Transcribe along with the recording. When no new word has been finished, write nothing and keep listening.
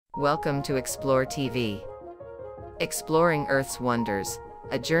Welcome to Explore TV. Exploring Earth's wonders,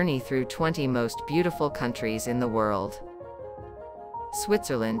 a journey through 20 most beautiful countries in the world.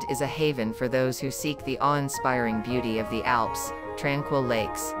 Switzerland is a haven for those who seek the awe-inspiring beauty of the Alps, tranquil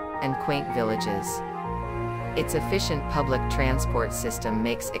lakes, and quaint villages. Its efficient public transport system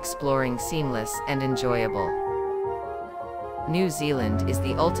makes exploring seamless and enjoyable. New Zealand is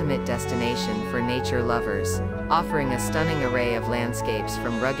the ultimate destination for nature lovers, offering a stunning array of landscapes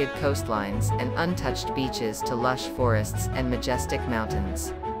from rugged coastlines and untouched beaches to lush forests and majestic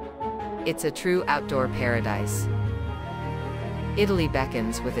mountains. It's a true outdoor paradise. Italy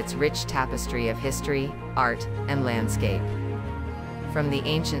beckons with its rich tapestry of history, art, and landscape. From the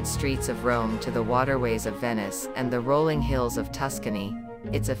ancient streets of Rome to the waterways of Venice and the rolling hills of Tuscany,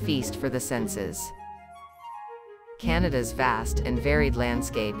 it's a feast for the senses. Canada's vast and varied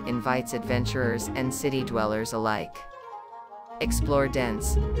landscape invites adventurers and city dwellers alike. Explore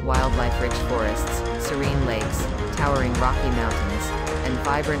dense, wildlife-rich forests, serene lakes, towering Rocky Mountains, and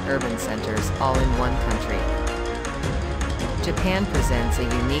vibrant urban centers all in one country. Japan presents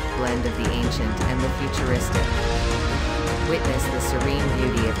a unique blend of the ancient and the futuristic. Witness the serene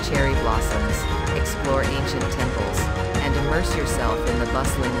beauty of cherry blossoms, explore ancient temples, and immerse yourself in the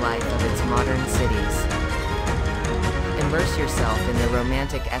bustling life of its modern cities. Immerse yourself in the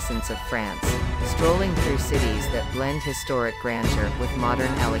romantic essence of France, strolling through cities that blend historic grandeur with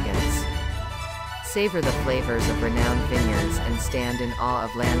modern elegance. Savor the flavors of renowned vineyards and stand in awe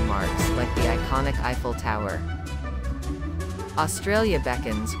of landmarks like the iconic Eiffel Tower. Australia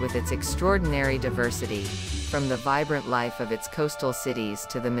beckons with its extraordinary diversity, from the vibrant life of its coastal cities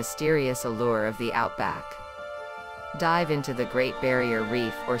to the mysterious allure of the outback. Dive into the Great Barrier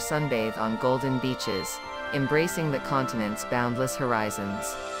Reef or sunbathe on golden beaches, embracing the continent's boundless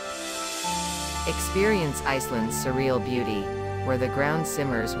horizons. Experience Iceland's surreal beauty, where the ground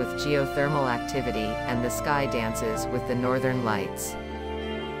simmers with geothermal activity and the sky dances with the northern lights.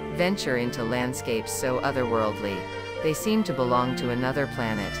 Venture into landscapes so otherworldly, they seem to belong to another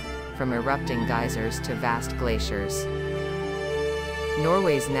planet, from erupting geysers to vast glaciers.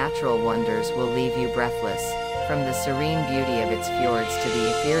 Norway's natural wonders will leave you breathless, from the serene beauty of its fjords to the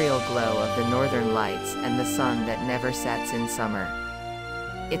ethereal glow of the northern lights and the sun that never sets in summer.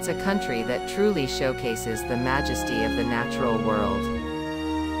 It's a country that truly showcases the majesty of the natural world.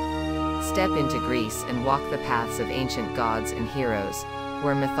 Step into Greece and walk the paths of ancient gods and heroes,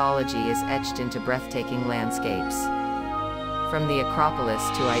 where mythology is etched into breathtaking landscapes. From the Acropolis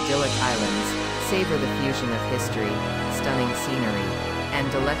to idyllic islands, savor the fusion of history, stunning scenery,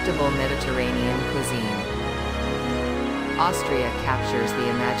 and delectable Mediterranean cuisine. Austria captures the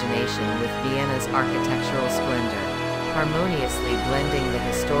imagination with Vienna's architectural splendor, harmoniously blending the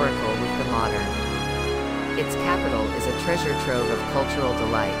historical with the modern. Its capital is a treasure trove of cultural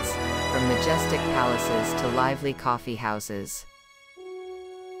delights, from majestic palaces to lively coffee houses.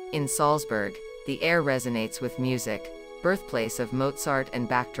 In Salzburg, the air resonates with music, birthplace of Mozart and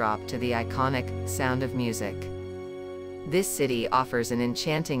backdrop to the iconic Sound of Music. This city offers an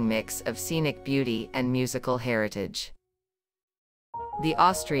enchanting mix of scenic beauty and musical heritage. The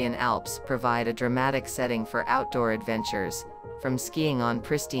Austrian Alps provide a dramatic setting for outdoor adventures, from skiing on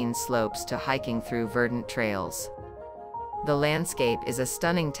pristine slopes to hiking through verdant trails. The landscape is a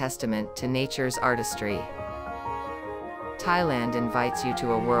stunning testament to nature's artistry. Thailand invites you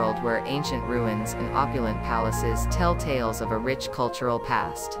to a world where ancient ruins and opulent palaces tell tales of a rich cultural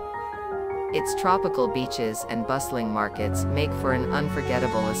past. Its tropical beaches and bustling markets make for an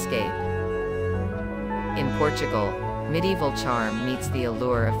unforgettable escape. In Portugal, medieval charm meets the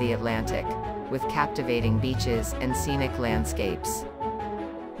allure of the Atlantic, with captivating beaches and scenic landscapes.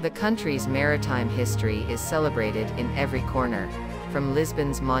 The country's maritime history is celebrated in every corner, from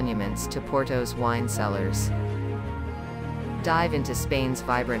Lisbon's monuments to Porto's wine cellars. Dive into Spain's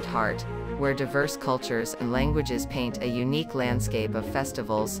vibrant heart, where diverse cultures and languages paint a unique landscape of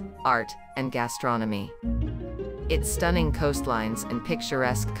festivals, art, and gastronomy. Its stunning coastlines and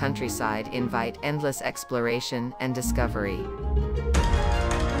picturesque countryside invite endless exploration and discovery.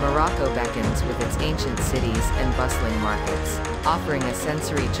 Morocco beckons with its ancient cities and bustling markets, offering a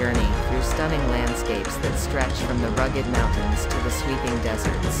sensory journey through stunning landscapes that stretch from the rugged mountains to the sweeping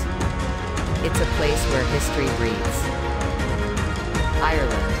deserts. It's a place where history breathes.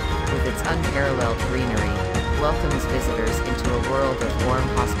 Ireland, with its unparalleled greenery, welcomes visitors into a world of warm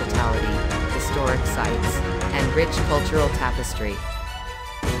hospitality, historic sites, and rich cultural tapestry.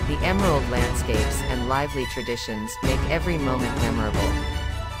 The emerald landscapes and lively traditions make every moment memorable.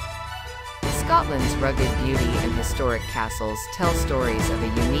 Scotland's rugged beauty and historic castles tell stories of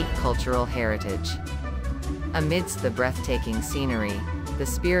a unique cultural heritage. Amidst the breathtaking scenery, The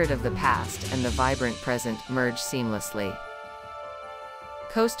spirit of the past and the vibrant present merge seamlessly.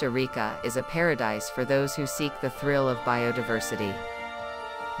 Costa Rica is a paradise for those who seek the thrill of biodiversity.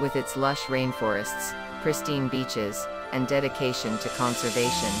 With its lush rainforests, pristine beaches, and dedication to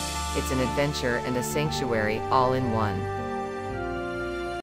conservation, it's an adventure and a sanctuary all in one.